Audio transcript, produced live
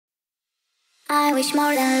I wish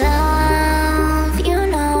more than love, you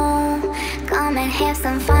know. Come and have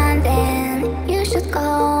some fun, then you should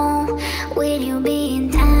go. Will you be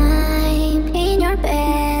in time in your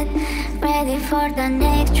bed, ready for the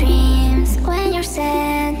next dream?